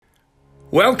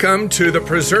Welcome to the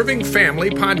Preserving Family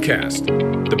Podcast.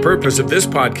 The purpose of this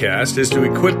podcast is to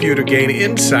equip you to gain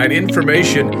insight,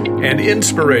 information, and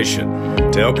inspiration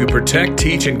to help you protect,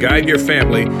 teach, and guide your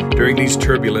family during these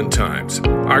turbulent times.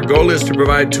 Our goal is to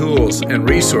provide tools and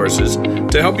resources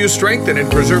to help you strengthen and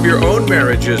preserve your own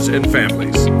marriages and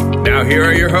families. Now here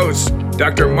are your hosts,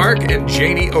 Dr. Mark and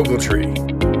Janie Ogletree.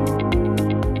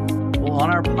 Well, on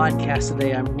our podcast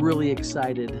today, I'm really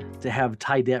excited to have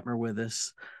Ty Detmer with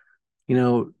us. You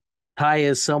know, Ty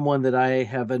is someone that I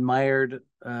have admired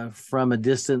from a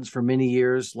distance for many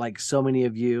years, like so many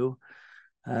of you.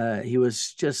 He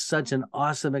was just such an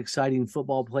awesome, exciting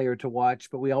football player to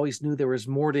watch, but we always knew there was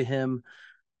more to him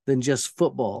than just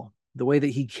football. The way that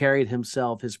he carried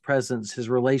himself, his presence, his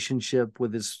relationship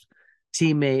with his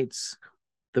teammates,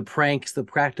 the pranks, the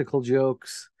practical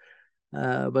jokes,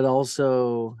 but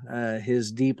also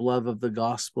his deep love of the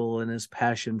gospel and his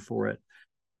passion for it.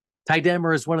 Ty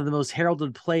Detmer is one of the most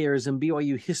heralded players in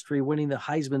BYU history, winning the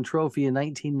Heisman Trophy in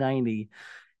 1990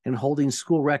 and holding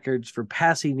school records for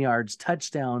passing yards,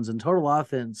 touchdowns, and total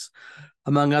offense,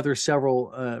 among other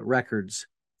several records.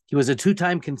 He was a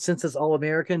two-time consensus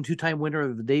All-American, two-time winner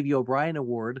of the Davy O'Brien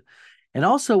Award, and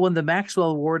also won the Maxwell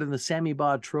Award and the Sammy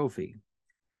Baugh Trophy.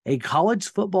 A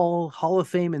college football Hall of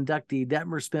Fame inductee,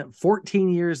 Detmer spent 14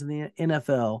 years in the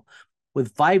NFL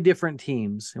with 5 different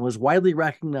teams and was widely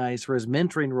recognized for his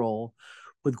mentoring role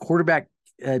with quarterback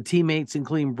teammates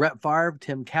including Brett Favre,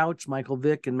 Tim Couch, Michael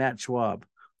Vick, and Matt Schwab.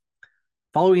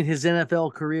 Following his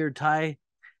NFL career, Ty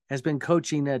has been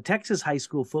coaching Texas high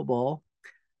school football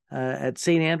at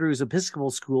St. Andrew's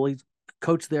Episcopal School. He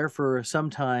coached there for some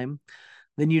time.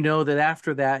 Then you know that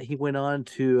after that, he went on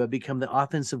to become the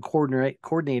offensive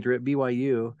coordinator at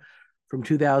BYU from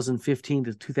 2015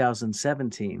 to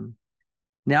 2017.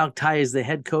 Now Ty is the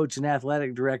head coach and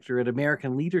athletic director at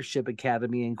American Leadership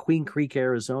Academy in Queen Creek,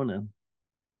 Arizona.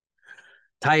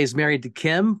 Ty is married to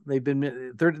Kim. They've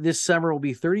been this summer will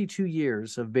be 32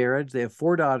 years of marriage. They have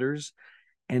 4 daughters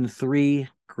and 3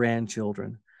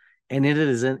 grandchildren. And it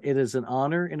is an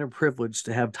honor and a privilege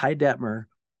to have Ty Detmer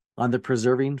on the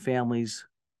Preserving Families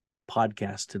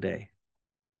podcast today.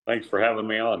 Thanks for having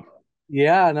me on.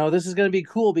 Yeah, no, this is going to be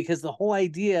cool because the whole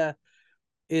idea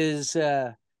is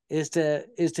to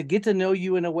get to know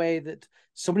you in a way that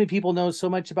so many people know so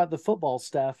much about the football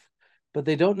stuff, but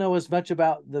they don't know as much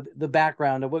about the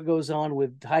background of what goes on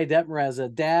with Ty Detmer as a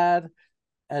dad,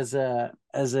 as a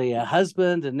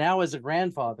husband, and now as a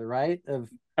grandfather, right? Of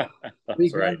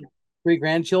That's right. 3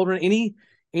 grandchildren.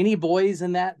 Any boys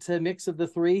in that mix of the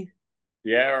 3?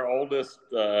 Yeah, our oldest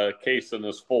Kason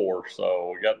is 4,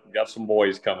 so we got some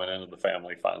boys coming into the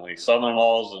family finally,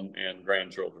 son-in-laws and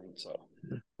grandchildren. So,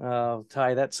 oh,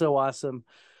 Ty, that's so awesome.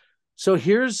 So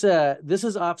here's this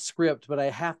is off script, but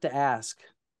I have to ask: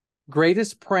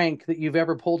 greatest prank that you've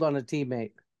ever pulled on a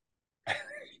teammate?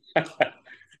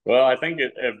 Well, I think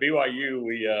at BYU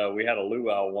we had a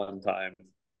luau one time,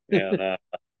 and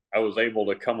I was able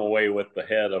to come away with the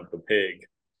head of the pig,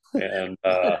 and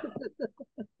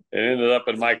it ended up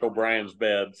in Mike O'Brien's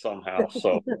bed somehow.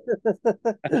 So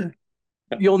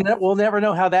we'll never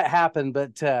know how that happened,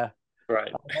 but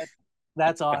right,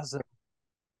 that's awesome.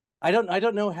 I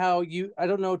don't know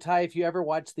Ty, if you ever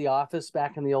watched The Office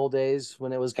back in the old days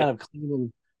when it was kind of clean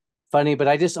and funny, but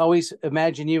I just always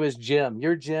imagine you as Jim.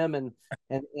 You're Jim and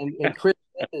Chris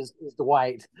is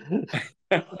Dwight.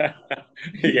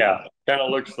 Yeah, kind of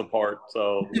looks the part.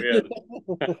 So we had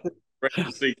great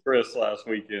to see Chris last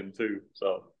weekend too.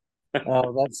 So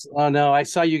oh no, I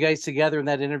saw you guys together in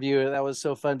that interview. That was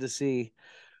so fun to see.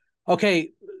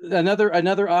 Okay,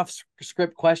 another off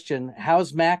script question.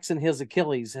 How's Max and his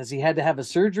Achilles? Has he had to have a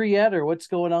surgery yet, or what's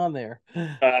going on there?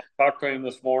 I talked to him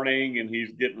this morning, and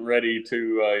he's getting ready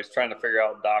to. He's trying to figure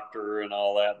out doctor and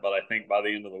all that, but I think by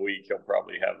the end of the week he'll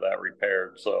probably have that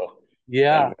repaired. So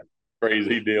yeah,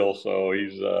 crazy deal. So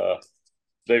he's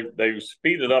they've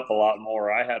speeded up a lot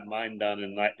more. I had mine done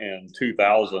in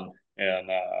 2000, and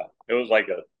it was like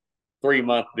a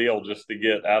 3-month deal just to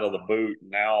get out of the boot.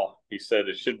 Now he said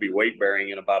it should be weight bearing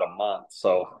in about a month.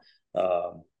 So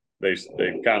they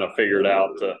kind of figured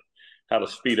out how to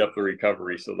speed up the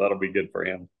recovery. So that'll be good for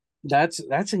him. That's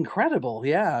incredible.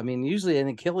 Yeah, I mean, usually an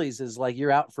Achilles is like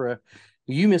you're out for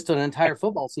you missed an entire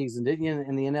football season, didn't you,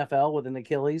 in the NFL with an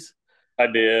Achilles? I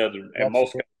did, and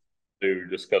most guys do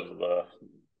just because of the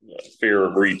fear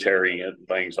of re-tearing it and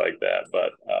things like that.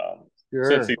 But sure.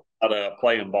 Since he's not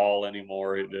playing ball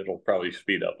anymore, it'll probably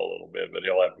speed up a little bit, but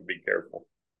he'll have to be careful.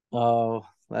 Oh,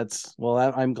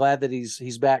 I'm glad that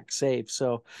he's back safe.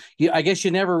 So I guess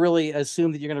you never really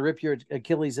assume that you're going to rip your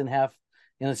Achilles in half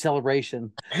in a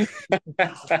celebration.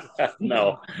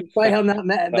 No,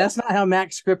 That's not how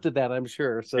Max scripted that, I'm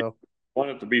sure. So want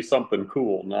it to be something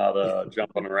cool, not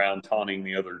jumping around taunting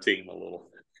the other team a little.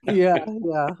 yeah,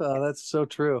 yeah, that's so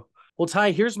true. Well,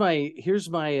 Ty,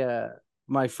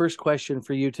 my first question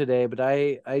for you today, but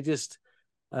I just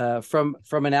from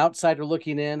an outsider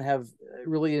looking in, have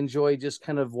really enjoyed just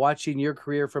kind of watching your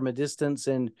career from a distance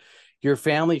and your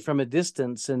family from a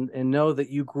distance, and know that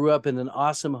you grew up in an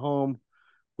awesome home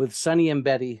with Sonny and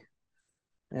Betty.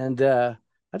 And I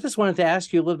just wanted to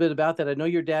ask you a little bit about that. I know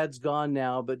your dad's gone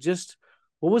now, but just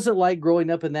what was it like growing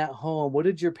up in that home? What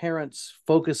did your parents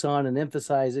focus on and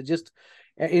emphasize? It just,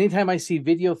 anytime I see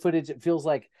video footage, it feels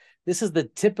like this is the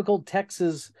typical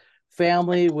Texas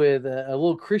family with a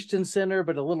little Christian center,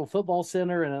 but a little football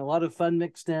center and a lot of fun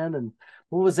mixed in. And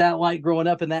what was that like growing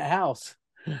up in that house?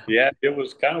 Yeah, it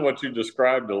was kind of what you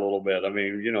described a little bit. I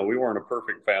mean, we weren't a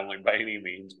perfect family by any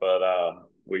means, but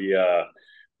we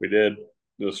did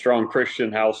the strong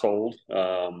Christian household.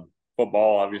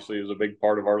 Football obviously is a big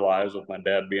part of our lives, with my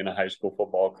dad being a high school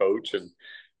football coach, and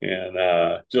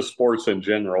just sports in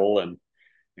general.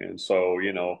 And so,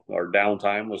 our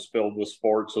downtime was filled with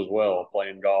sports as well,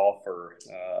 playing golf or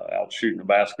out shooting a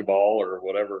basketball or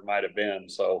whatever it might have been.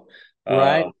 So,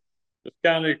 Right. it's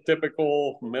kind of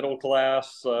typical middle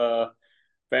class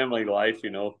family life,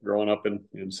 growing up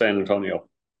in San Antonio.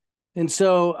 And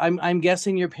so I'm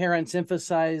guessing your parents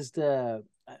emphasized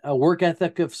a work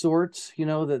ethic of sorts,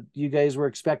 that you guys were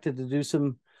expected to do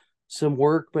some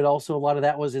work, but also a lot of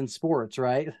that was in sports,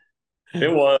 right? It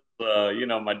was,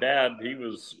 my dad, he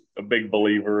was a big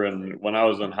believer. And when I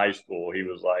was in high school, he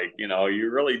was like, you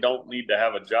really don't need to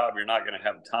have a job. You're not going to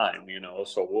have time,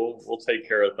 so we'll take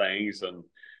care of things. And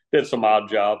did some odd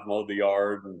jobs, mowed the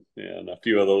yard and a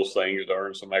few of those things to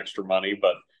earn some extra money.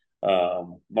 But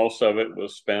most of it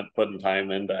was spent putting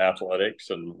time into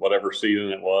athletics, and whatever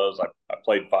season it was. I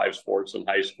played 5 sports in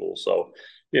high school. So,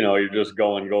 you're just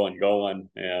going, going, going.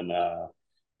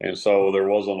 And so there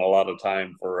wasn't a lot of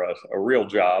time for a real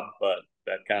job, but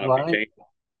that kind of Right. became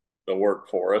the work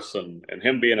for us. And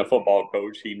him being a football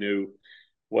coach, he knew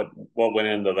what went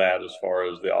into that as far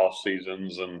as the off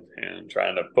seasons and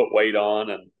trying to put weight on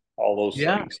and all those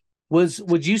Yeah. things.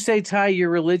 Would you say, Ty, your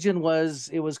religion was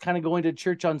kind of going to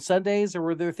church on Sundays, or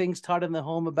were there things taught in the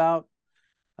home about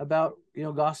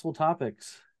gospel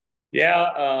topics?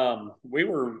 Yeah, we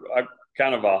were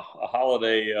kind of a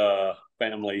holiday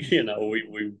family.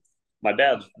 My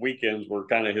dad's weekends were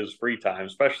kind of his free time,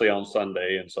 especially on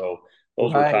Sunday, and so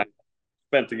those were Right. times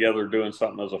spent together doing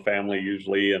something as a family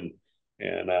usually. And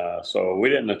so we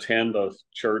didn't attend the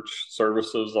church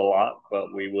services a lot,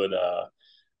 but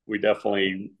we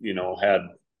definitely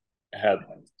had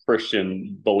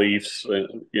Christian beliefs,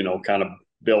 kind of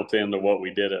built into what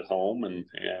we did at home, and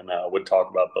would talk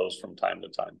about those from time to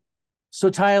time. So,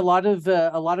 Ty, a lot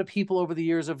of people over the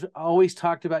years have always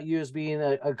talked about you as being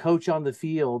a coach on the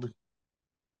field,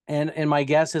 and my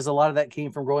guess is a lot of that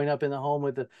came from growing up in the home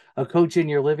with a coach in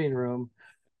your living room.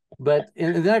 But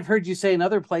and then I've heard you say in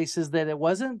other places that it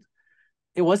wasn't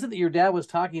that your dad was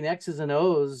talking X's and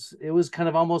O's. It was kind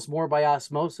of almost more by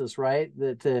osmosis, right?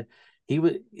 That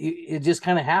it just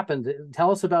kind of happened.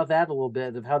 Tell us about that a little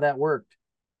bit of how that worked.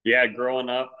 Yeah, growing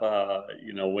up,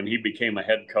 when he became a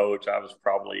head coach, I was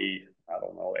probably, I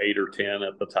don't know, 8 or 10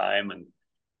 at the time, and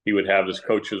he would have his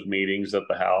coaches meetings at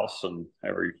the house, and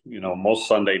most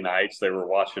Sunday nights they were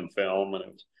watching film,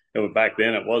 and it was back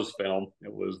then it was film.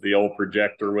 It was the old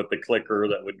projector with the clicker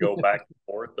that would go back and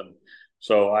forth, and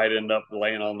so I'd end up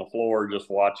laying on the floor just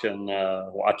watching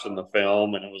the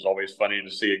film, and it was always funny to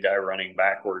see a guy running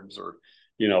backwards, or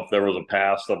if there was a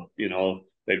pass,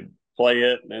 they'd play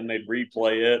it and then they'd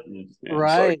replay it, and so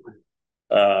Right.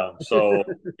 so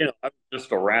I was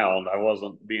just around. I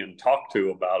wasn't being talked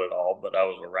to about it all, but I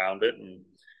was around it. And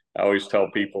I always tell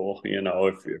people,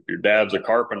 if your dad's a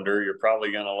carpenter, you're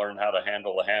probably going to learn how to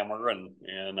handle a hammer, and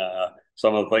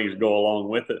some of the things go along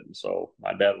with it. And so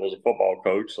my dad was a football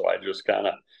coach, so I just kind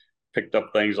of picked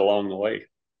up things along the way.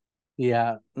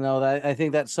 Yeah, no, I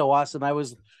think that's so awesome. I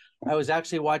was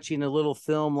actually watching a little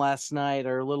film last night,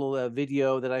 or a little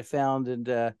video that I found,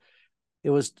 and it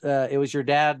was your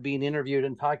dad being interviewed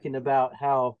and talking about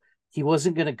how he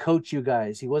wasn't going to coach you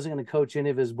guys. He wasn't going to coach any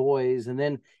of his boys, and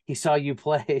then he saw you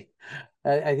play.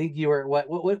 I think you were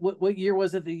what year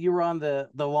was it that you were on the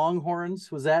Longhorns?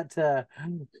 Was that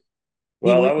he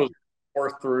Well, went? that was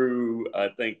fourth through, I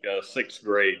think, sixth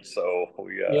grade. So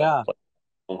we Yeah, played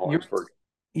you Longhorns for.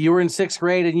 you were in sixth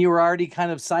grade, and you were already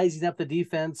kind of sizing up the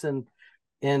defense, and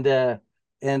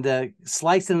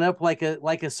slicing it up like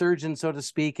a surgeon, so to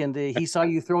speak. And he saw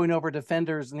you throwing over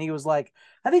defenders, and he was like,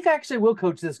 "I think I actually will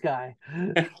coach this guy."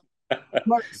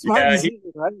 Smart Yeah, decision,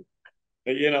 right?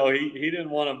 he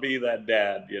didn't want to be that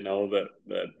dad,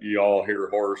 that you all hear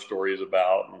horror stories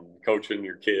about and coaching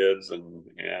your kids and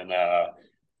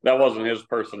that wasn't his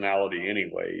personality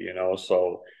anyway,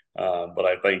 so but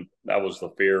I think that was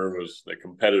the fear was the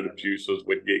competitive juices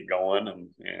would get going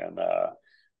and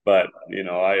but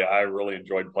I really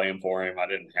enjoyed playing for him. I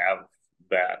didn't have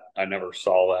that. I never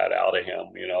saw that out of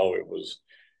him, it was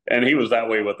and he was that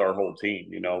way with our whole team.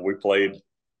 We played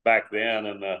back then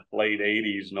in the late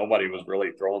 80s, nobody was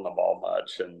really throwing the ball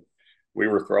much. And we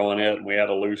were throwing it and we had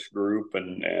a loose group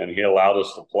and he allowed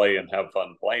us to play and have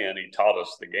fun playing. He taught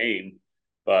us the game,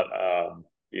 but,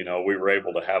 we were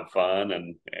able to have fun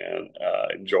and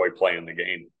enjoy playing the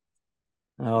game.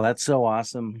 Oh, that's so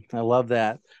awesome. I love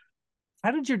that. How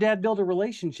did your dad build a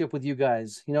relationship with you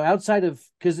guys? Outside of,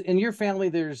 because in your family,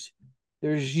 there's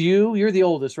you're the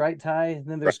oldest, right, Ty? And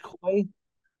then there's Coy,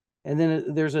 and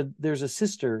then there's a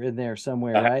sister in there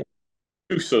somewhere, I have right?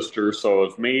 two sisters, so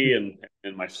it's me and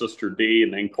my sister Dee,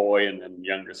 and then Coy, and then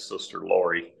youngest sister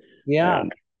Lori. Yeah.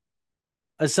 And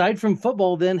Aside from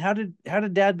football, then how did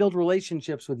dad build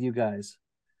relationships with you guys?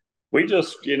 we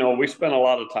just, we spent a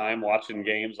lot of time watching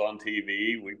games on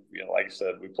TV. We, like I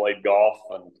said, we played golf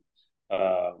and,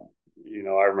 uh,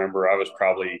 I remember I was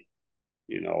probably,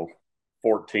 you know,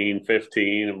 14,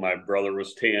 15, and my brother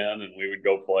was 10, and we would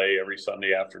go play every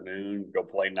Sunday afternoon, go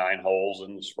play 9 holes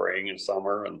in the spring and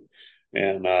summer.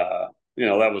 And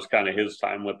that was kind of his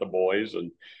time with the boys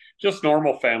and just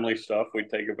normal family stuff. We'd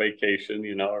take a vacation,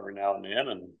 every now and then.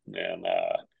 And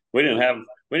we didn't have,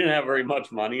 we didn't have very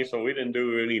much money, so we didn't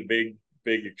do any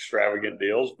big extravagant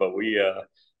deals, but we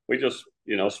just,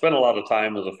 spent a lot of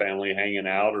time as a family hanging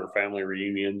out or family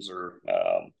reunions or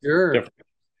Sure. different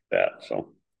like that.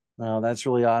 So. Oh, that's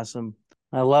really awesome.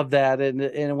 I love that.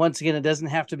 And once again, it doesn't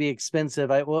have to be expensive.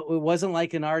 Well, it wasn't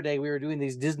like in our day, we were doing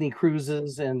these Disney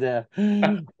cruises and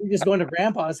we just going to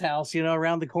grandpa's house,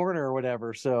 around the corner or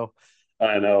whatever. So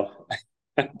I know.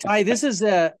 Ty, this is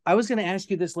I was going to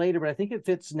ask you this later, but I think it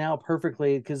fits now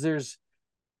perfectly because there's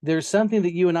something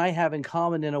that you and I have in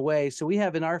common in a way. So we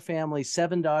have in our family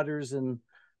 7 daughters and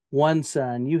 1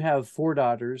 son. You have 4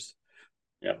 daughters.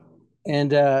 Yeah.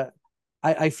 And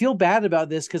I feel bad about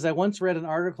this because I once read an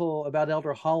article about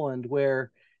Elder Holland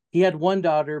where he had 1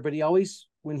 daughter, but he always,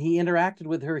 when he interacted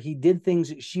with her, he did things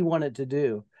that she wanted to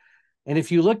do. And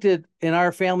if you looked at in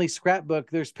our family scrapbook,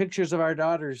 there's pictures of our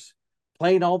daughters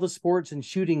playing all the sports and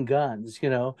shooting guns.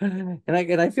 And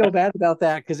I feel bad about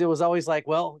that because it was always like,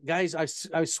 well, guys, I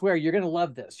swear you're gonna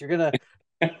love this. You're gonna.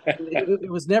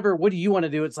 It was never, what do you want to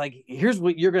do? It's like, here's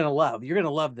what you're gonna love. You're gonna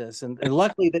love this, and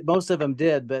luckily that most of them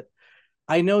did, but.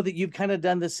 I know that you've kind of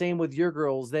done the same with your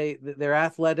girls. They're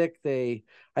athletic.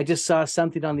 I just saw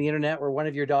something on the internet where one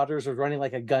of your daughters was running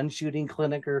like a gun shooting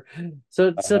clinic or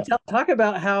so talk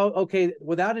about how, okay,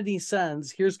 without any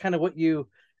sons, here's kind of what you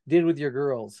did with your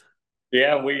girls.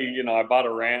 Yeah, I bought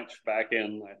a ranch back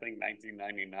in, I think,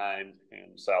 1999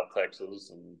 in South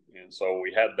Texas. And so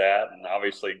we had that. And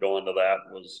obviously going to that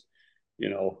was,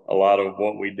 a lot of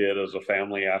what we did as a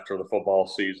family after the football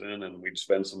season. And we'd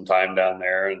spend some time down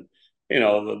there. And,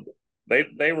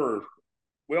 they were,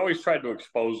 we always tried to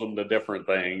expose them to different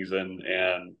things. And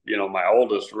my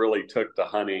oldest really took to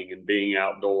hunting and being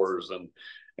outdoors.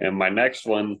 And my next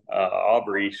one,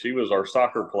 Aubrey, she was our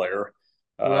soccer player.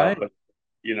 Right. But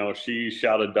she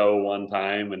shot a doe one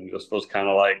time and just was kind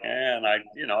of like, and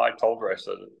I told her, I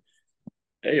said,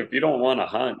 hey, if you don't want to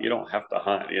hunt, you don't have to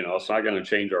hunt. It's not going to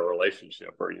change our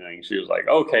relationship or anything. She was like,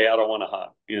 okay, I don't want to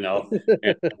hunt.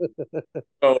 And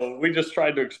so we just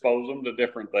tried to expose them to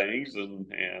different things, and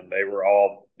they were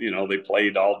all, they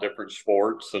played all different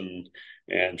sports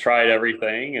and tried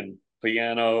everything and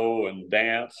piano and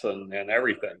dance and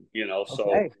everything. So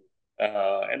Okay.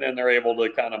 and then they're able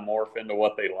to kind of morph into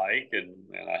what they like. And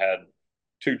I had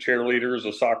 2 cheerleaders,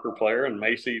 a soccer player, and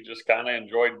Macy just kind of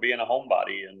enjoyed being a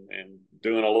homebody and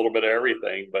doing a little bit of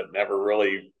everything, but never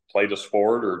really played a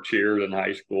sport or cheered in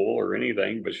high school or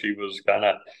anything. But she was kind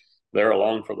of there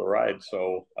along for the ride.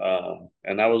 So,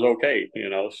 and that was okay,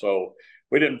 So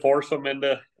we didn't force them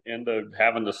into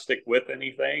having to stick with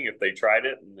anything. If they tried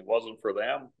it and it wasn't for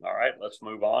them, all right, let's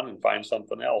move on and find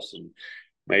something else. And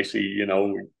Macy,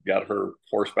 got her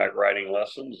horseback riding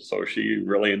lessons, so she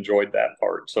really enjoyed that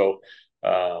part. So,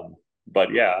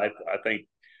 but yeah, I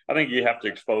think you have to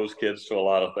expose kids to a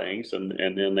lot of things, and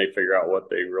then they figure out what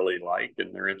they really like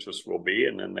and their interests will be,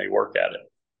 and then they work at it.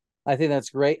 I think that's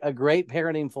great. A great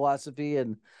parenting philosophy.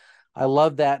 And I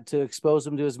love that, to expose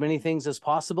them to as many things as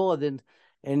possible. And then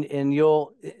and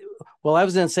you'll, well, I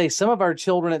was going to say some of our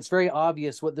children, it's very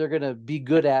obvious what they're going to be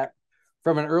good at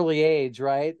from an early age,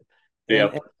 right? And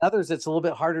Yep. others, it's a little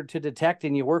bit harder to detect,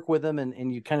 and you work with them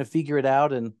and you kind of figure it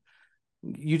out. And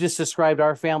you just described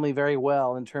our family very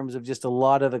well in terms of just a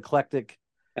lot of eclectic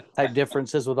type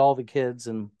differences with all the kids.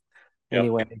 And Yep.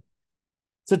 anyway,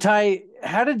 so Ty,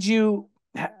 how did you?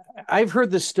 I've heard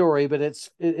the story, but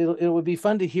it would be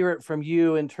fun to hear it from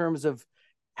you in terms of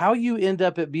how you end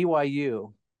up at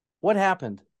BYU. What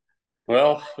happened?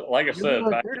 Well, like I You're said,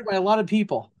 back recruited by a lot of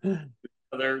people.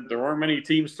 there weren't many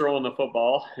teams throwing the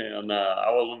football, and I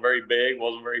wasn't very big,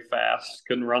 wasn't very fast,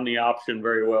 couldn't run the option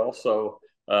very well. So,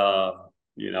 uh,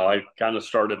 I kind of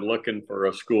started looking for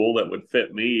a school that would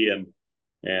fit me, and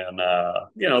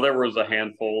there was a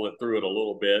handful that threw it a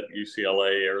little bit.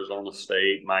 UCLA, Arizona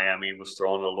State, Miami was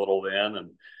throwing a little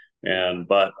then,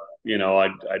 but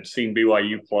I'd seen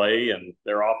BYU play, and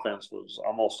their offense was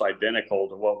almost identical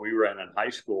to what we ran in high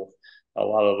school. A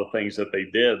lot of the things that they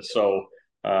did, so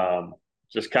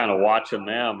just kind of watching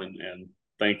them and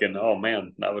thinking, oh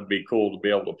man, that would be cool to be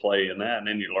able to play in that. And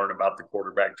then you learn about the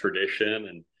quarterback tradition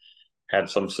and had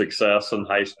some success in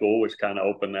high school, which kind of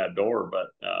opened that door. But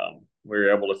we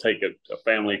were able to take a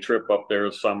family trip up there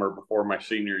the summer before my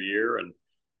senior year and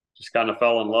just kind of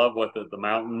fell in love with it, the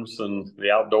mountains and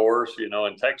the outdoors. In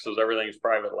Texas, everything's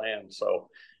private land. So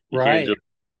you can't Right. just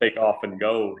take off and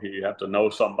go. You have to know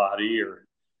somebody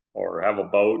or have a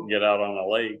boat and get out on a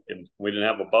lake. And we didn't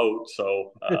have a boat.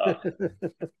 So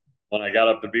when I got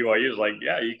up to BYU, it was like,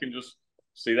 yeah, you can just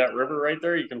see that river right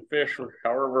there. You can fish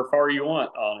however far you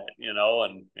want on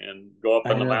it, and go up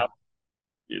I in the know.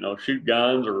 mountain, shoot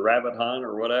guns or rabbit hunt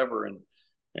or whatever. And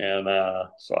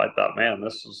so I thought, man,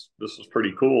 this is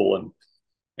pretty cool.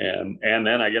 And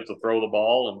then I get to throw the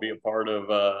ball and be a part of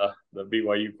the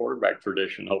BYU quarterback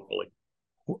tradition, hopefully.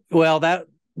 Well, that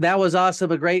was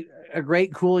awesome. A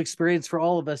great cool experience for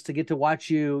all of us to get to watch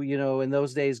you, in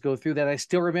those days go through that. I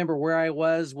still remember where I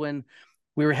was when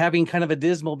we were having kind of a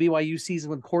dismal BYU season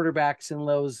with quarterbacks in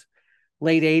those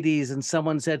late 80s, and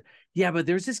someone said, "Yeah, but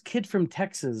there's this kid from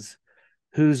Texas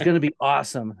who's going to be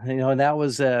awesome." And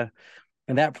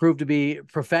that proved to be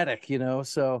prophetic.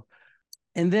 So,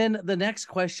 and then the next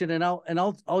question, and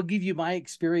I'll give you my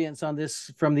experience on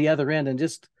this from the other end, and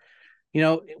just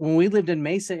when we lived in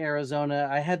Mesa, Arizona,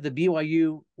 I had the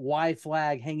BYU Y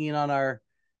flag hanging on our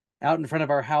out in front of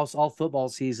our house all football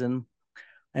season.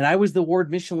 And I was the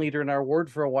ward mission leader in our ward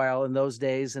for a while in those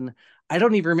days. And I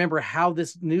don't even remember how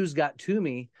this news got to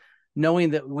me, knowing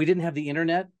that we didn't have the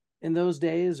internet in those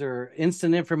days or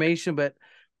instant information. But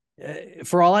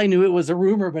for all I knew, it was a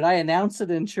rumor, but I announced it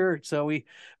in church. So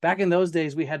back in those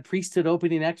days, we had priesthood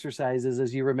opening exercises,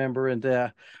 as you remember.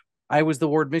 And I was the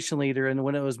ward mission leader. And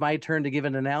when it was my turn to give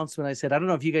an announcement, I said, I don't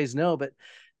know if you guys know, but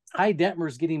Ty Detmer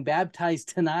is getting baptized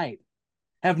tonight.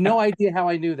 I have no idea how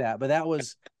I knew that, but that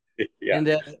was, Yeah.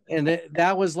 and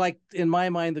that was like, in my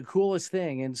mind, the coolest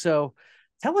thing. And so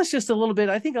tell us just a little bit.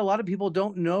 I think a lot of people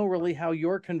don't know really how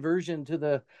your conversion to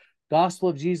the gospel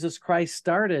of Jesus Christ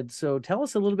started. So tell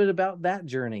us a little bit about that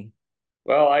journey.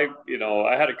 Well, I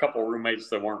had a couple of roommates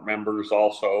that weren't members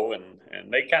also,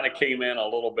 and they kind of came in a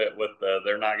little bit with the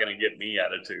 "they're not going to get me"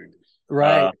 attitude.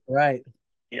 Right, right.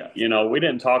 Yeah, we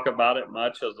didn't talk about it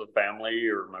much as a family,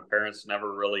 or my parents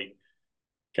never really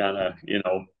kind of,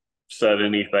 said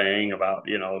anything about,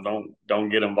 don't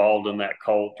get involved in that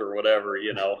cult or whatever.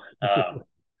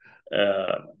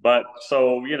 But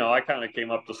so, I kind of came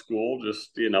up to school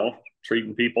just,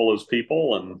 treating people as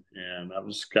people, and that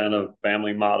was kind of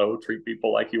family motto: treat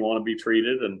people like you want to be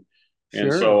treated. And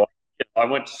Sure. so I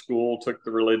went to school, took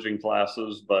the religion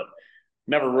classes, but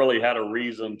never really had a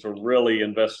reason to really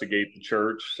investigate the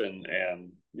church. And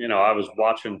I was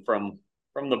watching from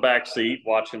the back seat,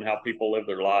 watching how people live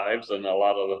their lives and a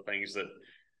lot of the things that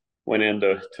went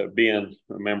into being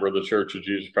a member of the Church of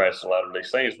Jesus Christ of Latter-day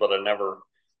Saints, but I never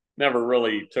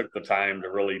really took the time to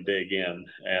really dig in.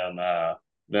 And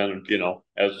then,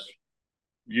 as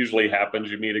usually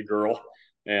happens, you meet a girl,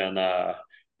 and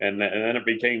then it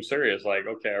became serious. Like,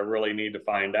 okay, I really need to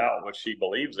find out what she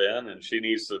believes in, and she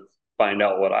needs to find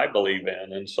out what I believe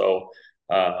in. And so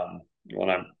when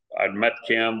I met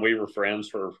Kim, we were friends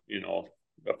for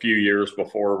a few years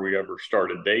before we ever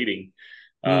started dating.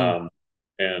 Mm,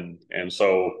 And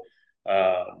so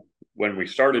when we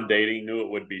started dating, knew it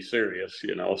would be serious.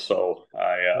 So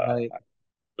I right.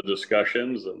 the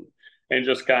discussions and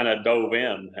just kind of dove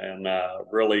in and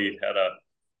really had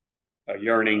a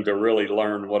yearning to really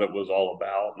learn what it was all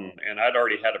about. And I'd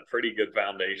already had a pretty good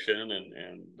foundation,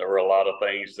 and there were a lot of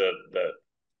things that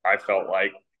I felt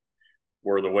like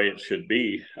were the way it should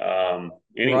be.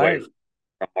 Anyway,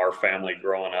 Right. from our family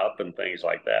growing up and things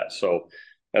like that. So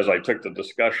as I took the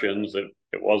discussions,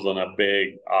 it wasn't a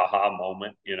big aha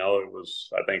moment. You know, it was,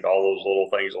 I think, all those little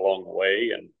things along the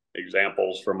way and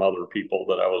examples from other people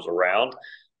that I was around.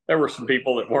 There were some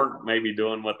people that weren't maybe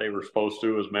doing what they were supposed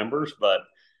to as members, but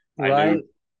I knew Right.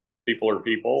 people are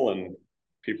people and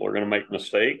people are going to make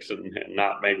mistakes and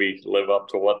not maybe live up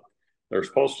to what they're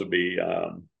supposed to be.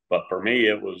 But for me,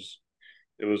 it was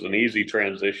an easy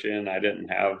transition. I didn't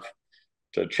have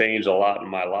to change a lot in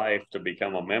my life to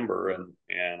become a member,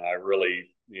 and I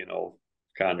really, you know,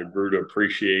 kind of grew to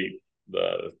appreciate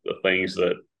the things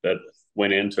that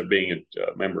went into being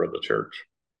a member of the church.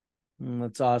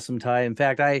 That's awesome, Ty. In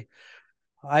fact,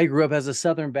 I grew up as a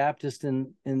Southern Baptist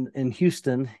in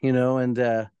Houston, you know,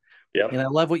 Yep. and I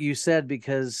love what you said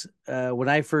because when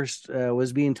I first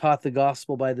was being taught the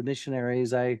gospel by the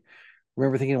missionaries, I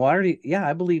remember thinking, well, yeah,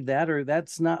 I believe that, or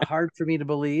that's not hard for me to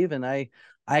believe, and I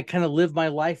kind of live my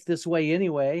life this way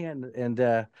anyway, and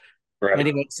Right.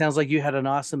 anyway, it sounds like you had an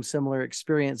awesome similar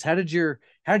experience. How did your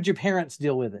parents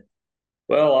deal with it?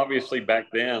 Well, obviously back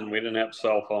then we didn't have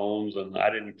cell phones, and I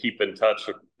didn't keep in touch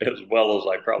as well as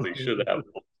I probably should have.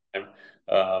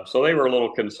 So they were a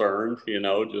little concerned, you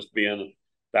know, just being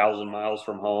 1,000 miles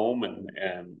from home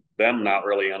and them not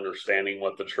really understanding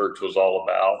what the church was all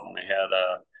about. And they had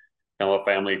a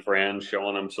family friend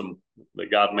showing them some the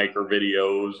God Maker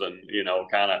videos, and you know,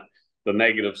 kind of the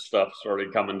negative stuff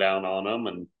started coming down on them,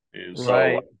 and so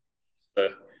Right,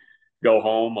 go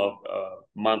home a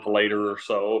month later or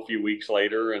so, a few weeks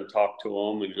later, and talk to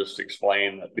them and just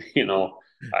explain that, you know,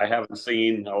 I haven't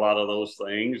seen a lot of those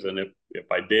things, and if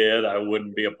I did, I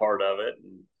wouldn't be a part of it,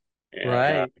 and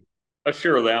right.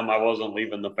 assure them I wasn't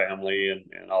leaving the family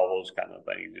and all those kind of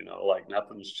things. You know, like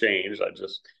nothing's changed. I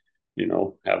just, you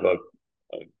know, have a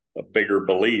bigger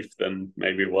belief than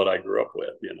maybe what I grew up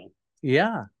with. You know.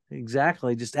 Yeah,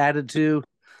 exactly. Just added to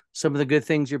some of the good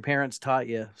things your parents taught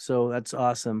you. So that's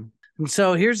awesome. And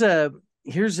so here's a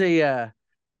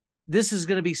this is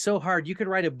going to be so hard. You could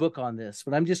write a book on this,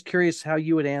 but I'm just curious how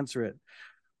you would answer it.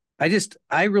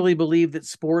 I really believe that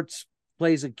sports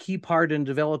plays a key part in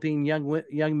developing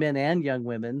young men and young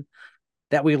women,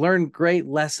 that we learn great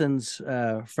lessons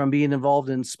from being involved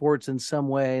in sports in some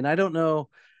way. And I don't know,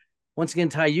 once again,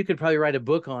 Ty, you could probably write a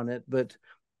book on it, but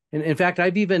in fact,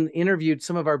 I've even interviewed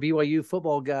some of our BYU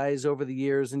football guys over the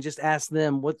years and just asked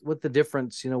them what the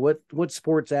difference, what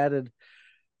sports added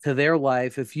to their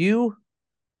life. If you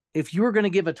were going to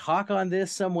give a talk on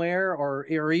this somewhere, or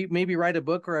maybe write a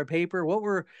book or a paper,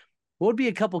 what would be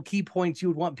a couple key points you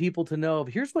would want people to know of?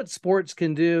 Here's what sports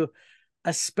can do,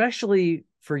 especially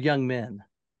for young men.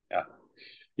 Yeah.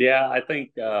 Yeah, I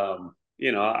think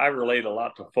you know, I relate a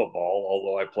lot to football,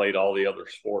 although I played all the other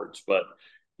sports. But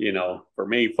you know, for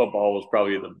me, football was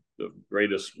probably the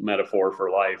greatest metaphor for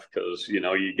life because you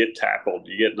know you get tackled,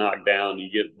 you get knocked down,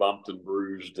 you get bumped and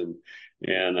bruised, and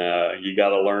you got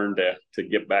to learn to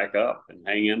get back up and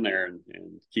hang in there and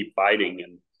keep fighting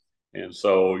and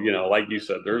so you know, like you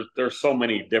said, there's so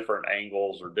many different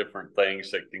angles or different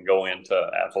things that can go into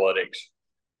athletics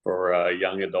for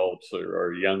young adults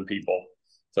or young people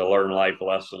to learn life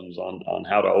lessons on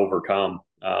how to overcome.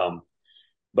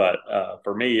 But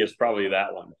for me, it's probably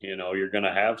that one. You know, you're going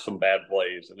to have some bad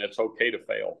plays, and it's okay to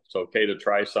fail. It's okay to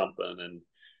try something,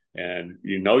 and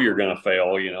you know you're going to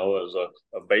fail. You know, as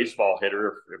a baseball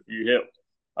hitter, if you hit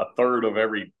a third of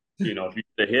every, you know, if you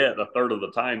hit a third of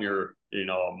the time, you're you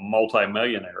know a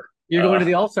multimillionaire. You're going to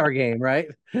the All-Star game, right?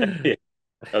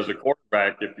 As a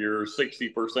quarterback, if you're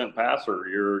 60% passer,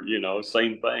 you're, you know,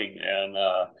 same thing.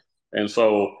 And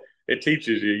so it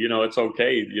teaches you, you know, it's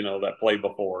okay, you know, that play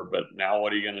before, but now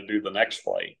what are you going to do the next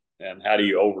play? And how do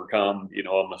you overcome, you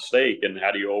know, a mistake, and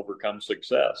how do you overcome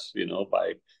success, you know,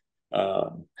 by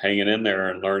hanging in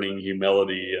there and learning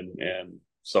humility and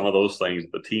some of those things,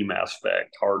 the team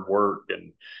aspect, hard work,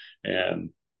 and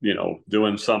you know,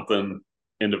 doing something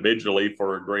individually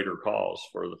for a greater cause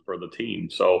for the team.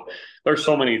 So there's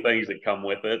so many things that come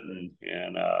with it,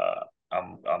 and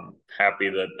I'm happy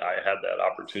that I had that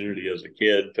opportunity as a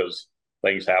kid because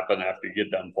things happen after you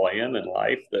get done playing in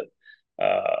life that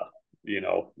you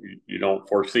know you don't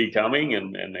foresee coming,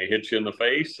 and they hit you in the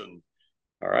face, and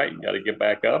all right, you got to get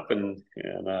back up and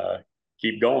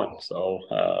keep going. So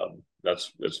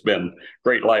it's been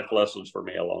great life lessons for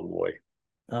me along the way.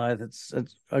 That's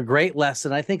a great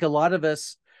lesson. I think a lot of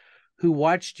us who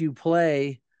watched you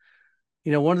play,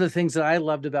 one of the things that I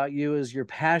loved about you is your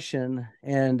passion.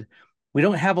 And we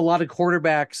don't have a lot of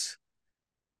quarterbacks,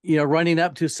 running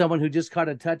up to someone who just caught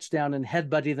a touchdown and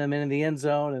headbutting them in the end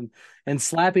zone and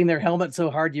slapping their helmet so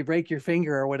hard you break your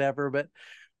finger or whatever. But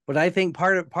but I think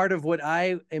part of what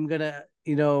I am gonna,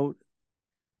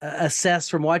 assess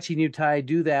from watching you, Ty,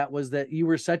 do that was that there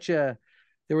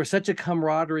was such a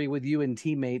camaraderie with you and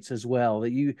teammates as well,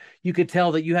 that you could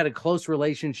tell that you had a close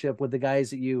relationship with the guys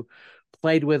that you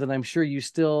played with, and I'm sure you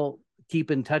still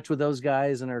keep in touch with those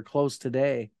guys and are close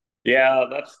today. Yeah,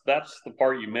 that's the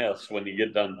part you miss when you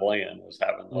get done playing, is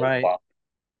having those Right. bonds.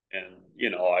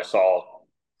 And I saw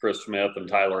Chris Smith and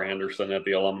Tyler Anderson at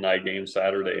the alumni game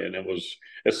Saturday, and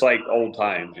it's like old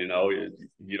times. You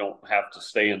don't have to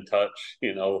stay in touch.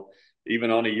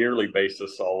 Even on a yearly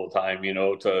basis all the time.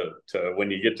 To when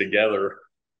you get together,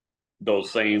 those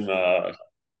same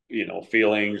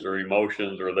feelings or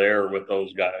emotions are there with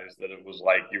those guys, that it was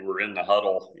like you were in the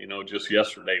huddle, just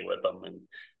yesterday with them.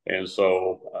 And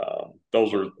so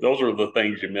those are the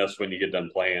things you miss when you get done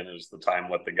playing, is the time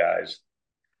with the guys.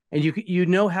 And you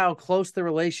know how close the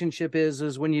relationship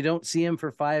is when you don't see him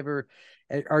for 5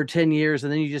 or 10 years,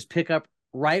 and then you just pick up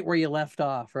right where you left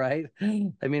off, right?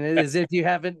 I mean, as if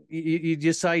you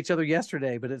just saw each other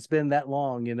yesterday, but it's been that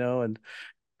long, and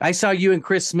I saw you and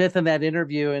Chris Smith in that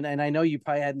interview, and I know you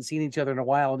probably hadn't seen each other in a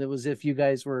while, and it was as if you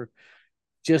guys were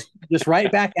just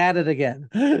right back at it again.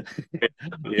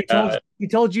 Yeah, he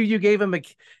told you gave him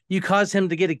you caused him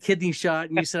to get a kidney shot,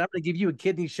 and you said, I'm gonna give you a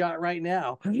kidney shot right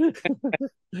now.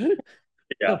 yeah.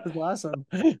 That was awesome.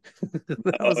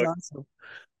 That was awesome.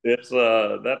 It's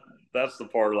that's the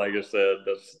part, like I said,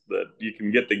 that you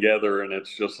can get together, and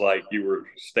it's just like you were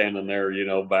standing there,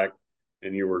 back,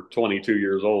 and you were 22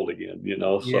 years old again.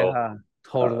 So Yeah, uh,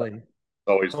 totally. it's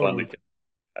always fun to Totally. get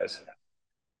guys.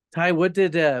 Ty, what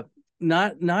did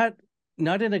not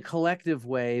in a collective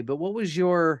way, but what was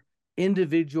your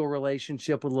individual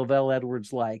relationship with Lavelle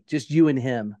Edwards like? Just you and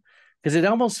him? Because it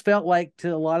almost felt like, to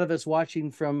a lot of us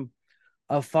watching from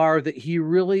afar, that he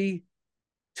really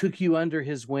took you under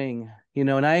his wing,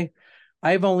 and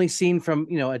I've only seen from,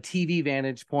 a TV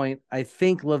vantage point. I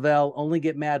think Lavelle only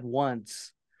get mad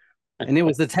once, and it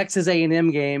was the Texas A&M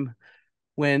game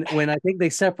when I think they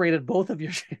separated both of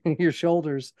your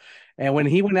shoulders, and when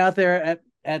he went out there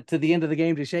at to the end of the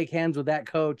game to shake hands with that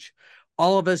coach,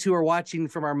 all of us who were watching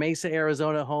from our Mesa,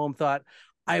 Arizona home thought,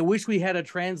 I wish we had a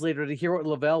translator to hear what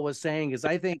Lavelle was saying, because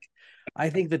I think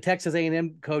the Texas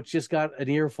A&M coach just got an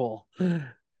earful.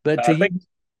 But to I you, think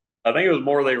I think it was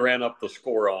more they ran up the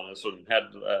score on us and had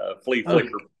flea oh,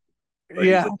 flicker things.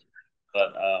 yeah,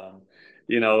 But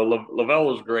Lavelle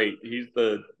was great. He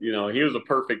was a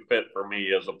perfect fit for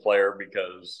me as a player,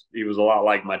 because he was a lot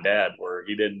like my dad, where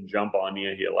he didn't jump on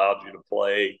you. He allowed you to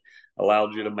play,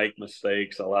 allowed you to make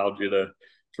mistakes, allowed you to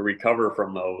recover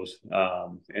from those.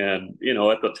 And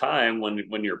at the time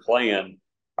when you're playing,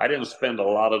 I didn't spend a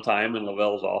lot of time in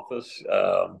Lavelle's office.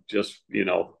 I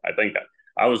think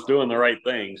I was doing the right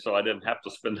thing, so I didn't have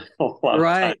to spend a lot of time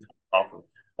right. off.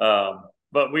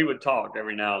 But we would talk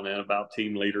every now and then about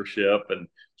team leadership, and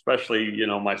especially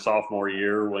my sophomore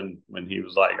year, when he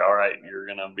was like, all right, you're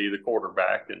going to be the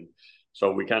quarterback. And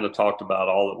so we kind of talked about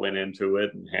all that went into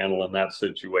it and handling that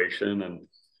situation. And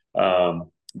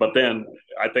but then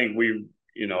I think we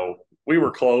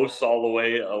were close all the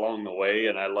way along the way,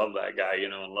 and I love that guy,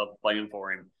 and love playing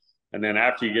for him. And then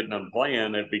after you get done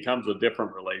playing, it becomes a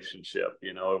different relationship,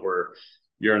 where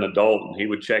you're an adult, and he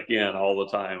would check in all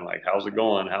the time, like, how's it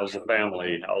going? How's the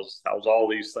family? How's all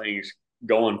these things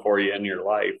going for you in your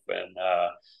life?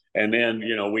 And then,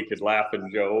 we could laugh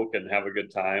and joke and have a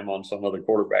good time on some of the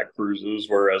quarterback cruises,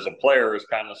 whereas a player is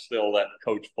kind of still that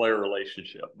coach player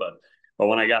relationship. But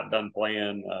when I got done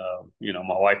playing,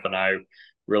 my wife and I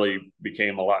really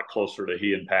became a lot closer to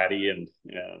he and Patty, and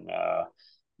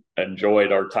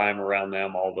enjoyed our time around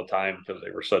them all the time, because they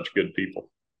were such good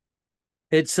people.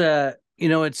 It's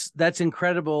that's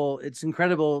incredible. It's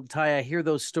incredible, Ty. I hear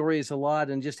those stories a lot,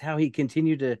 and just how he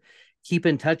continued to keep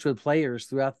in touch with players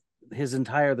throughout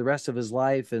the rest of his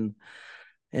life, and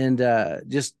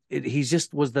he's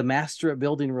just was the master at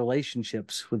building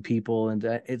relationships with people. And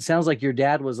it sounds like your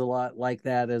dad was a lot like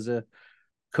that as a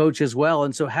coach as well.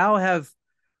 And so how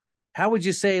would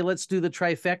you say, let's do the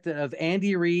trifecta of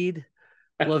Andy Reid,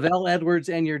 Lavelle Edwards,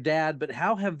 and your dad, but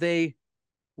how have they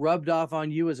rubbed off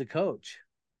on you as a coach?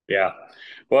 Yeah.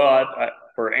 Well,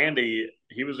 for Andy,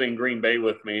 he was in Green Bay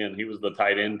with me, and he was the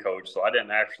tight end coach. So I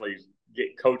didn't actually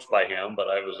get coached by him, but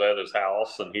I was at his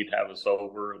house, and he'd have us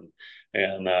over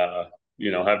and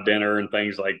have dinner and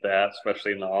things like that,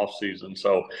 especially in the off season.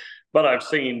 So, but I've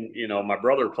seen, my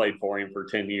brother played for him for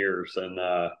 10 years, and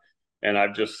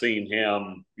I've just seen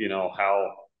him,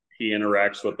 how he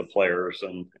interacts with the players,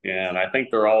 and I think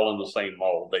they're all in the same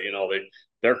mold.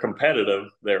 They're competitive.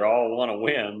 They all want to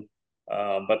win,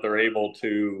 but they're able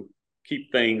to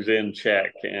keep things in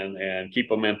check and keep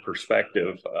them in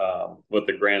perspective with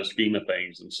the grand scheme of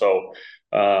things. And so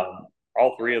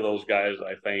all three of those guys,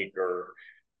 I think, are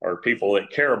people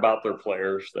that care about their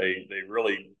players. They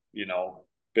really,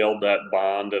 build that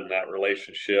bond and that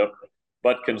relationship,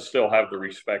 but can still have the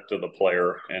respect of the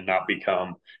player and not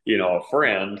become, a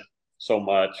friend so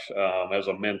much as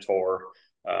a mentor,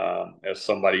 as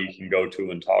somebody you can go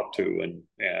to and talk to,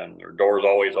 and their door's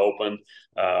always open.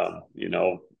 I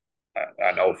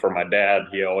know for my dad,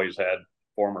 he always had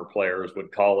former players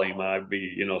would call him. I'd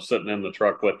be, sitting in the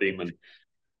truck with him and,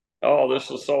 oh, this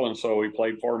is so and so. He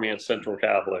played for me at Central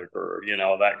Catholic, or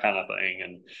that kind of thing.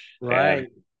 And Right.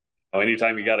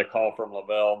 anytime you got a call from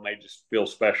Lavelle, made you feel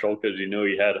special because you knew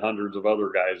he had hundreds of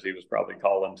other guys he was probably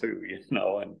calling too.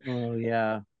 And Oh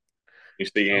yeah. you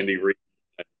see So, Andy Reid,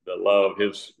 the love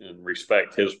his and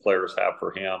respect his players have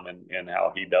for him and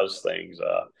how he does things.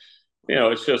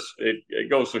 It's just it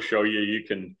goes to show you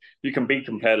can be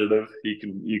competitive.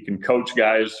 You can coach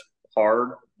guys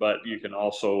hard, but you can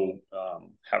also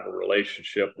have a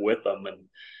relationship with them. And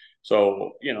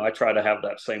so I try to have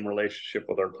that same relationship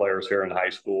with our players here in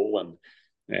high school, and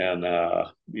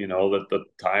that the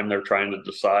time they're trying to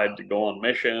decide to go on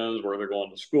missions, where they're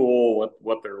going to school,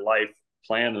 what their life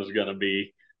plan is going to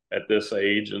be at this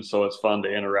age. And so it's fun to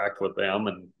interact with them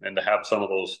and to have some of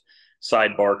those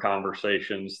sidebar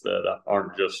conversations that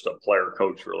aren't just a player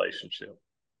coach relationship.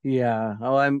 yeah.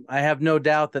 Oh, I have no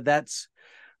doubt that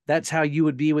that's how you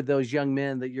would be with those young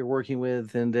men that you're working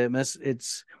with. And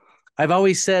I've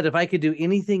always said, if I could do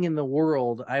anything in the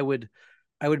world, I would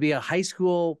be a high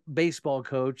school baseball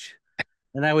coach,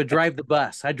 and I would drive the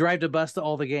bus. I'd drive the bus to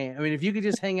all the games. I mean, if you could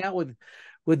just hang out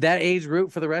with that age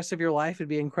group for the rest of your life, it'd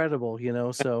be incredible,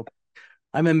 So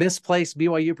I'm a misplaced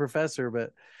BYU professor,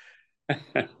 but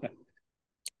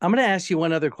I'm going to ask you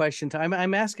one other question.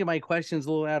 I'm asking my questions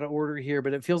a little out of order here,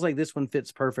 but it feels like this one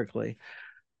fits perfectly.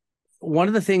 One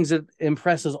of the things that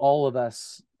impresses all of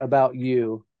us about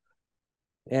you,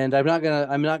 and I'm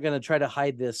not gonna try to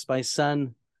hide this. My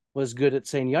son was good at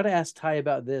saying, you ought to ask Ty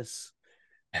about this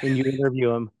when you interview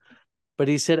him. But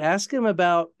he said, ask him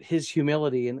about his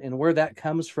humility and where that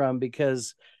comes from,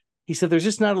 because he said there's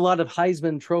just not a lot of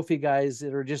Heisman Trophy guys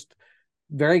that are just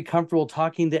very comfortable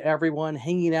talking to everyone,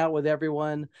 hanging out with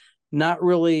everyone, not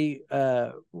really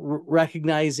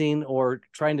recognizing or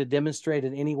trying to demonstrate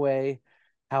in any way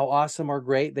how awesome or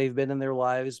great they've been in their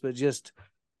lives, but just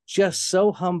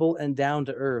so humble and down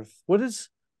to earth.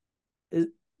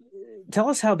 Tell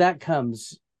us how that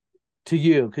comes to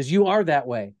you, because you are that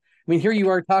way. I mean, here you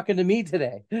are talking to me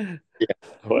today. You could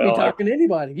be Well, talking to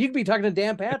anybody. You could be talking to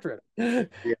Dan Patrick.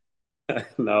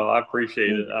 no, I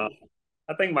appreciate it.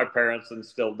 I think my parents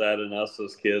instilled that in us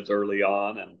as kids early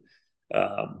on, and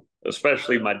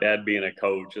especially my dad being a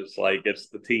coach. It's like it's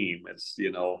the team.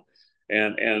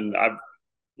 And I've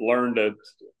learned that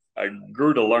I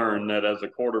grew to learn that as a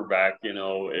quarterback,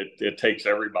 it takes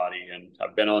everybody. And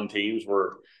I've been on teams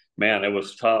where, man, it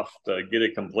was tough to get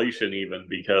a completion even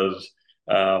because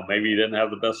maybe you didn't have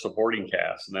the best supporting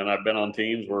cast. And then I've been on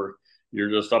teams where you're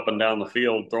just up and down the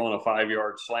field throwing a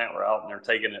 5-yard slant route and they're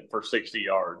taking it for 60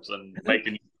 yards and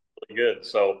making you really good.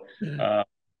 So,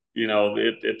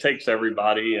 it takes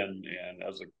everybody. And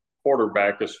as a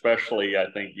quarterback, especially, I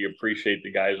think you appreciate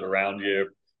the guys around you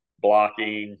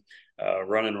blocking,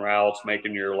 running routes,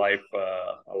 making your life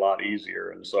a lot easier.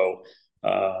 And so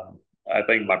I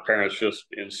think my parents just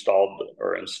instilled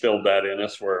that in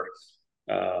us where,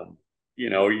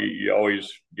 you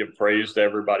always give praise to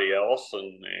everybody else.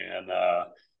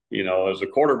 As a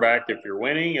quarterback, if you're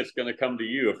winning, it's going to come to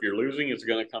you. If you're losing, it's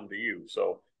going to come to you.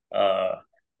 So,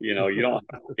 you don't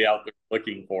have to be out there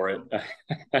looking for it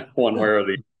one way or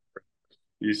the other.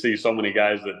 You see so many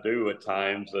guys that do at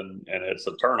times, and it's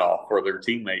a turnoff for their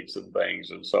teammates and things.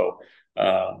 And so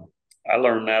I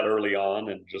learned that early on,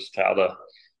 and just how to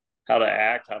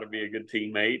act, how to be a good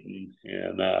teammate, and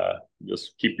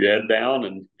just keep your head down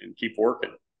and keep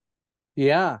working.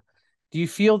 Yeah. Do you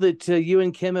feel that you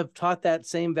and Kim have taught that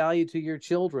same value to your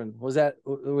children? Was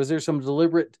there some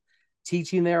deliberate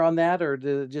teaching there on that, or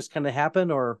did it just kind of happen,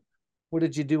 or what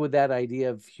did you do with that idea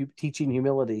of teaching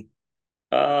humility?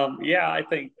 Yeah, I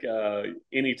think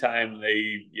anytime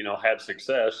they, had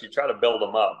success, you try to build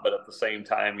them up, but at the same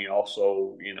time, you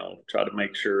also, try to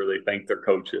make sure they thank their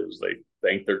coaches, they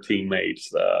thank their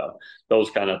teammates, those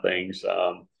kind of things,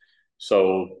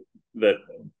 so that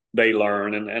they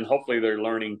learn, and hopefully they're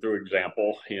learning through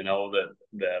example. They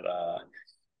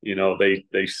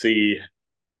see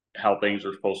how things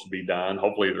are supposed to be done.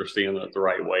 Hopefully they're seeing it the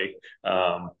right way. You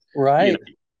know, Right.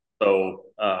 so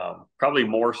probably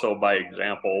more so by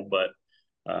example, but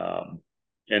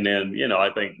and then,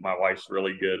 I think my wife's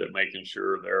really good at making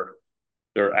sure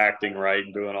they're acting right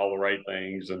and doing all the right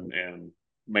things, and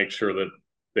make sure that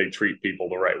they treat people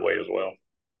the right way as well.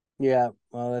 Yeah,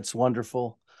 well, that's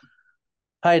wonderful.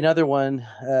 Hi, another one.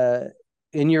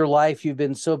 In your life, you've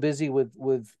been so busy with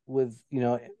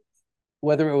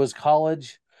whether it was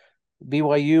college,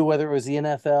 BYU, whether it was the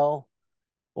NFL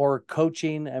or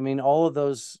coaching. I mean, all of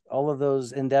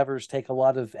those endeavors take a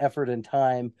lot of effort and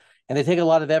time, and they take a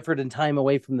lot of effort and time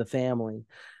away from the family.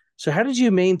 So, how did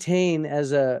you maintain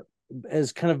as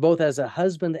kind of both as a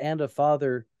husband and a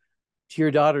father to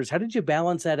your daughters? How did you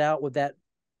balance that out with that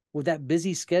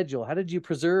busy schedule? How did you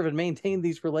preserve and maintain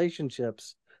these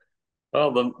relationships?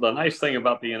 Well, the nice thing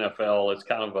about the NFL is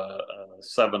kind of a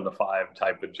 7 to 5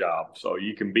 type of job. So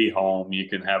you can be home, you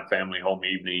can have family home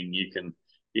evening, you can,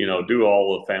 do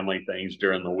all the family things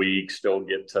during the week, still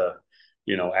get to,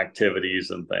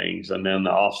 activities and things. And then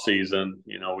the off season,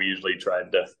 we usually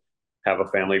tried to have a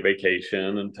family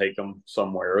vacation and take them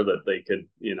somewhere that they could,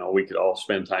 we could all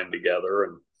spend time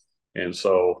together. And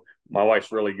so my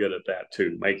wife's really good at that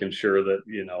too, making sure that,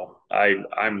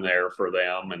 I'm there for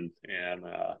them, and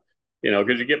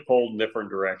because you get pulled in different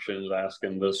directions,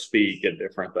 asking to speak at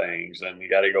different things, and you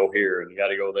got to go here and you got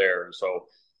to go there. And so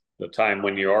the time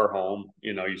when you are home,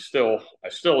 I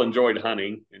still enjoyed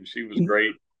hunting, and she was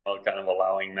great, kind of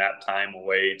allowing that time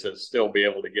away to still be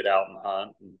able to get out and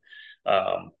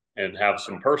hunt, and have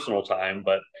some personal time,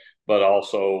 but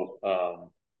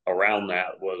also, around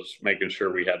that was making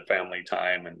sure we had family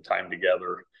time and time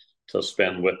together to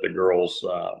spend with the girls,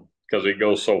 because it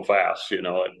goes so fast, and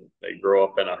they grow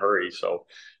up in a hurry. So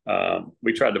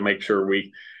we tried to make sure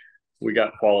we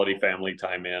got quality family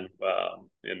time in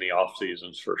the off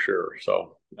seasons for sure.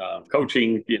 So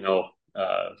coaching,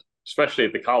 especially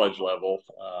at the college level,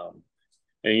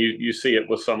 and you see it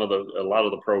with a lot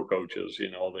of the pro coaches,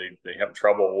 they have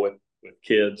trouble with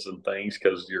kids and things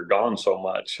because you're gone so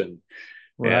much, and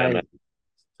Right.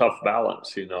 tough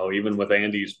balance, even with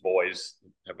Andy's boys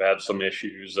have had some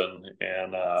issues,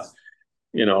 and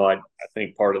I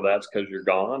think part of that's because you're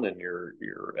gone and you're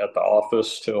at the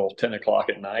office till 10 o'clock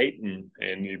at night,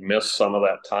 and you miss some of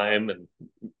that time,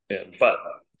 but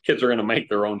kids are going to make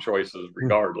their own choices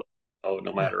regardless,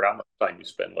 no matter how much time you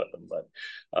spend with them.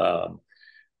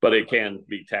 But it can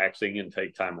be taxing and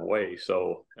take time away.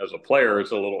 So as a player,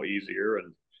 it's a little easier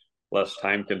and less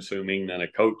time consuming than a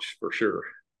coach for sure.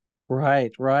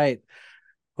 Right, right.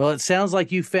 Well, it sounds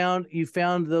like you found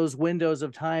those windows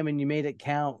of time and you made it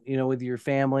count, with your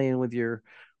family and with your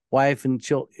wife and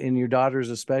and your daughters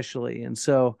especially. And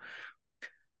so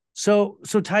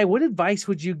Ty, what advice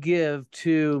would you give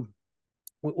to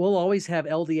we'll always have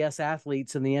LDS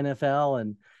athletes in the NFL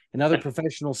and other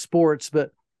professional sports,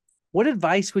 but what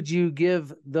advice would you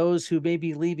give those who may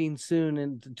be leaving soon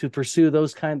and to pursue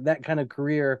that kind of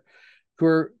career, who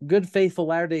are good, faithful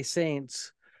Latter-day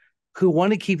Saints, who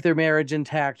want to keep their marriage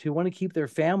intact, who want to keep their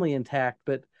family intact,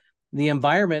 but the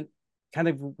environment kind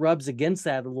of rubs against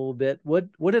that a little bit?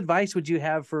 What advice would you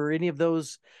have for any of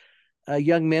those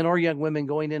young men or young women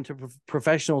going into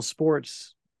professional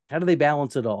sports? How do they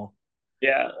balance it all?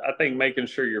 Yeah, I think making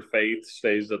sure your faith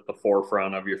stays at the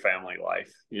forefront of your family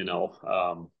life.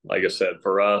 Like I said,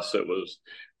 for us, it was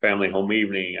family home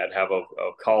evening. I'd have a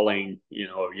calling,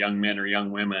 of young men or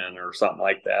young women or something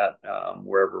like that,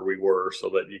 wherever we were, so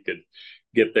that you could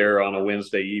get there on a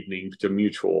Wednesday evening to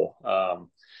mutual.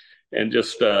 And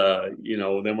just, then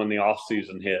when the off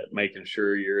season hit, making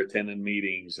sure you're attending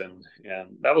meetings. And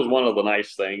that was one of the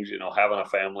nice things, having a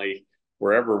family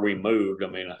wherever we moved. I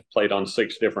mean, I played on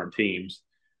 6 different teams.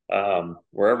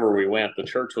 Wherever we went, the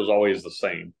church was always the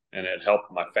same, and it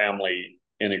helped my family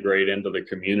integrate into the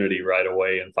community right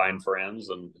away and find friends,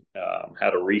 and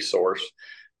had a resource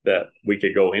that we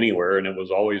could go anywhere, and it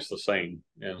was always the same.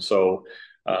 And so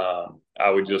I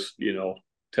would just,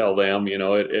 tell them,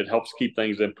 it helps keep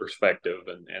things in perspective,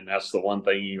 and that's the one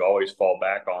thing you always fall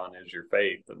back on is your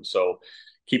faith. And so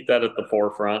keep that at the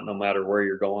forefront no matter where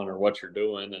you're going or what you're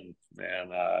doing,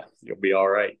 and you'll be all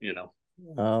right.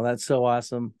 Oh, that's so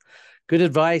awesome. Good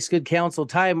advice, good counsel.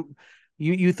 Ty,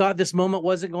 you thought this moment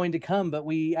wasn't going to come, but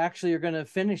we actually are going to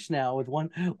finish now with one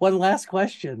last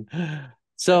question.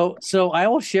 So I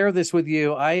will share this with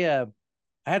you. I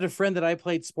had a friend that I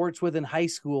played sports with in high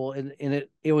school, and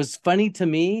it was funny to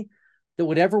me that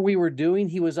whatever we were doing,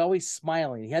 he was always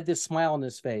smiling. He had this smile on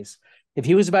his face. If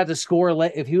he was about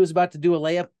to if he was about to do a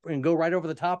layup and go right over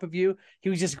the top of you, he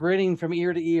was just grinning from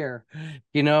ear to ear.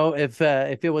 If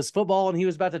it was football and he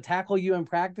was about to tackle you in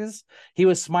practice, he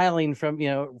was smiling from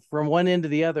one end to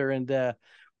the other. And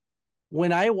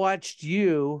when I watched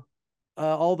you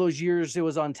all those years it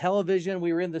was on television.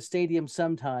 We were in the stadium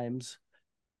sometimes,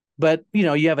 but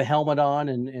you have a helmet on,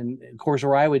 and of course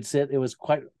where I would sit, it was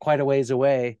quite a ways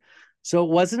away. So it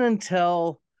wasn't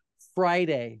until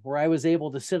Friday where I was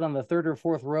able to sit on the third or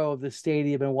fourth row of the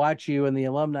stadium and watch you in the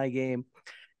alumni game.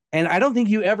 And I don't think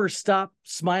you ever stopped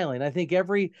smiling. I think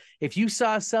if you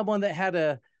saw someone that had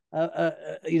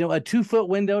a 2 foot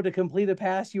window to complete a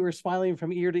pass, you were smiling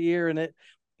from ear to ear. And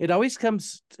it always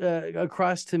comes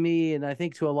across to me, and I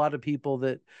think to a lot of people,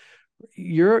 that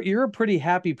you're a pretty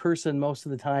happy person most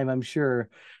of the time, I'm sure.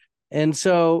 And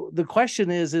so the question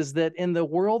is that in the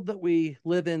world that we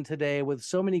live in today, with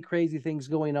so many crazy things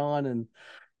going on, and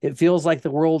it feels like the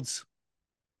world's,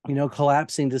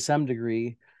 collapsing to some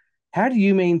degree, how do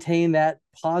you maintain that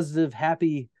positive,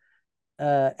 happy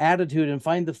attitude and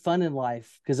find the fun in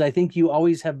life? Because I think you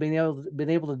always have been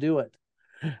able to do it.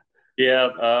 Yeah,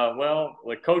 well,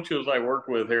 the coaches I work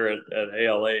with here at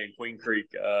ALA in Queen Creek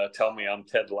tell me I'm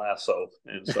Ted Lasso,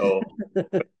 and so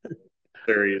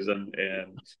series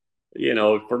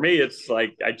for me it's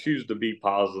like I choose to be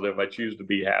positive. I choose to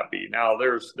be happy. Now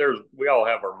there's we all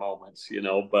have our moments,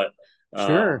 but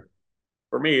Sure.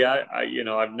 for me,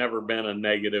 I've never been a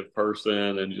negative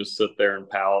person and just sit there and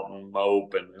pout and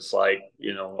mope. And it's like,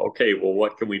 okay, well,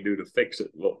 what can we do to fix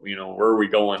it? Well, where are we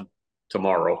going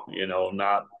tomorrow?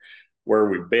 Not where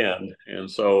we've been. And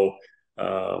so,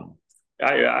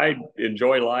 I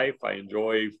enjoy life. I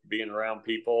enjoy being around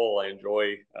people. I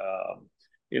enjoy,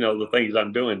 the things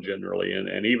I'm doing generally.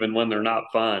 And even when they're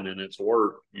not fun and it's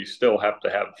work, you still have to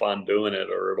have fun doing it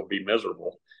or it'll be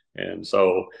miserable. And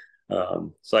so,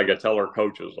 it's like I tell our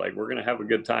coaches, like, we're going to have a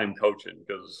good time coaching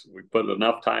because we put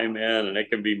enough time in, and it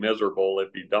can be miserable if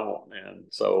you don't. And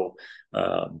so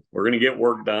we're going to get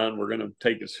work done. We're going to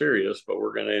take it serious, but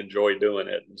we're going to enjoy doing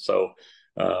it. And so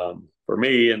for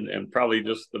me, and probably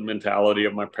just the mentality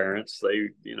of my parents,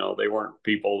 they weren't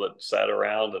people that sat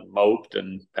around and moped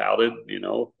and pouted.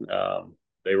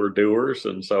 They were doers.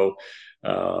 And so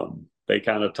they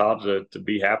kind of taught to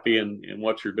be happy in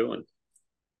what you're doing.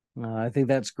 I think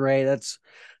that's great. That's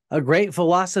a great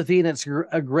philosophy, and it's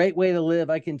a great way to live.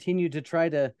 I continue to try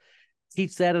to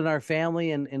teach that in our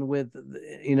family, and with,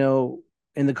 in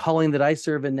the calling that I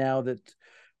serve in now, that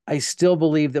I still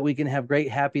believe that we can have great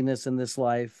happiness in this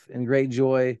life and great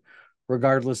joy,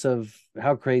 regardless of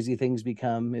how crazy things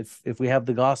become, if we have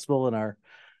the gospel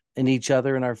in each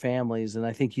other and our families. And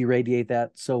I think you radiate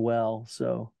that so well.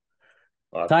 So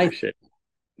I appreciate it.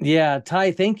 Yeah,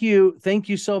 Ty, thank you. Thank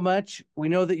you so much. We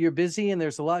know that you're busy and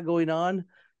there's a lot going on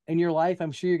in your life.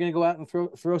 I'm sure you're going to go out and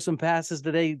throw some passes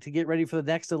today to get ready for the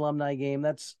next alumni game.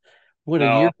 That's a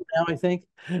year from now, I think.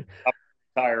 I'll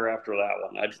retire after that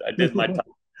one. I did my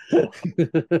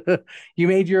time. You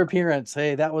made your appearance.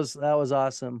 Hey, that was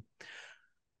awesome.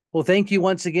 Well, thank you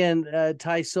once again,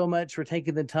 Ty, so much for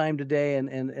taking the time today,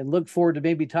 and look forward to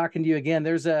maybe talking to you again.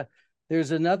 There's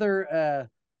another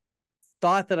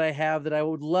thought that I have that I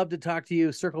would love to talk to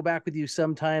you, circle back with you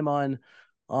sometime on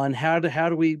how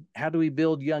do we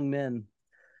build young men.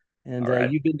 And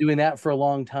right. You've been doing that for a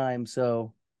long time.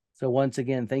 So once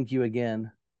again, thank you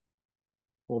again.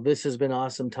 Well, this has been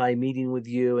awesome, Ty, meeting with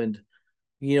you. And,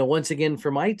 once again,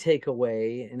 for my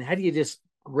takeaway, and how do you just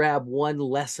grab one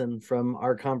lesson from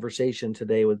our conversation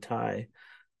today with Ty?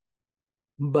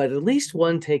 But at least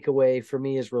one takeaway for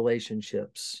me is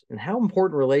relationships, and how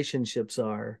important relationships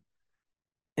are,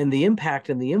 and the impact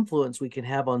and the influence we can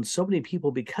have on so many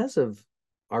people because of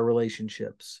our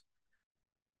relationships.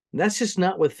 And that's just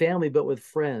not with family, but with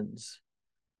friends.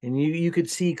 And you could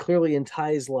see clearly in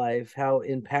Ty's life how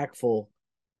impactful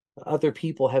other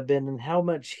people have been, and how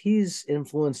much he's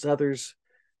influenced others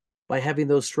by having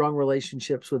those strong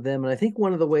relationships with them. And I think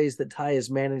one of the ways that Ty has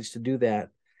managed to do that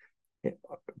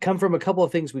come from a couple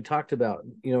of things we talked about.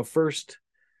 First,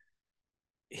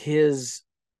 his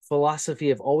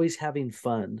philosophy of always having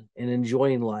fun and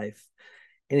enjoying life.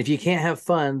 And if you can't have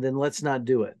fun, then let's not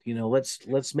do it.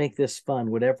 Let's make this fun,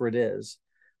 whatever it is.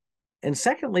 And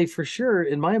secondly, for sure,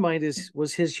 in my mind,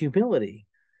 was his humility.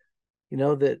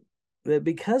 That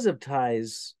because of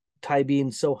Ty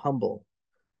being so humble,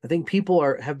 I think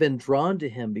people have been drawn to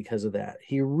him because of that.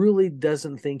 He really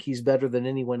doesn't think he's better than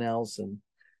anyone else,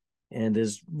 and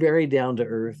is very down to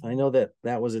earth. I know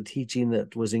that was a teaching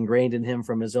that was ingrained in him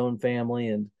from his own family,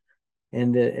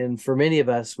 and for many of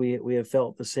us, we have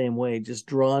felt the same way, just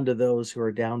drawn to those who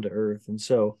are down to earth. And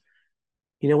so,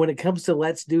 when it comes to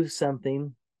let's do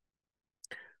something,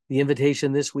 the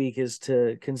invitation this week is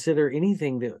to consider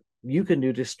anything that you can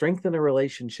do to strengthen a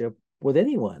relationship with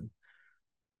anyone,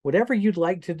 whatever you'd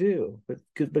like to do,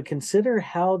 but consider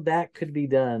how that could be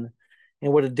done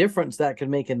and what a difference that could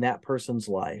make in that person's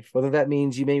life. Whether that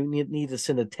means you may need to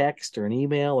send a text or an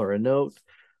email or a note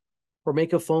or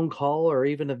make a phone call or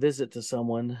even a visit to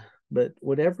someone. But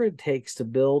whatever it takes to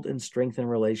build and strengthen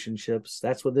relationships,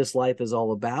 that's what this life is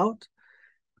all about.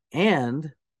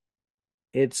 And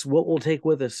it's what we'll take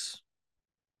with us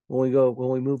when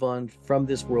we move on from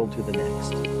this world to the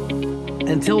next.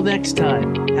 Until next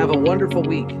time, have a wonderful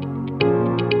week.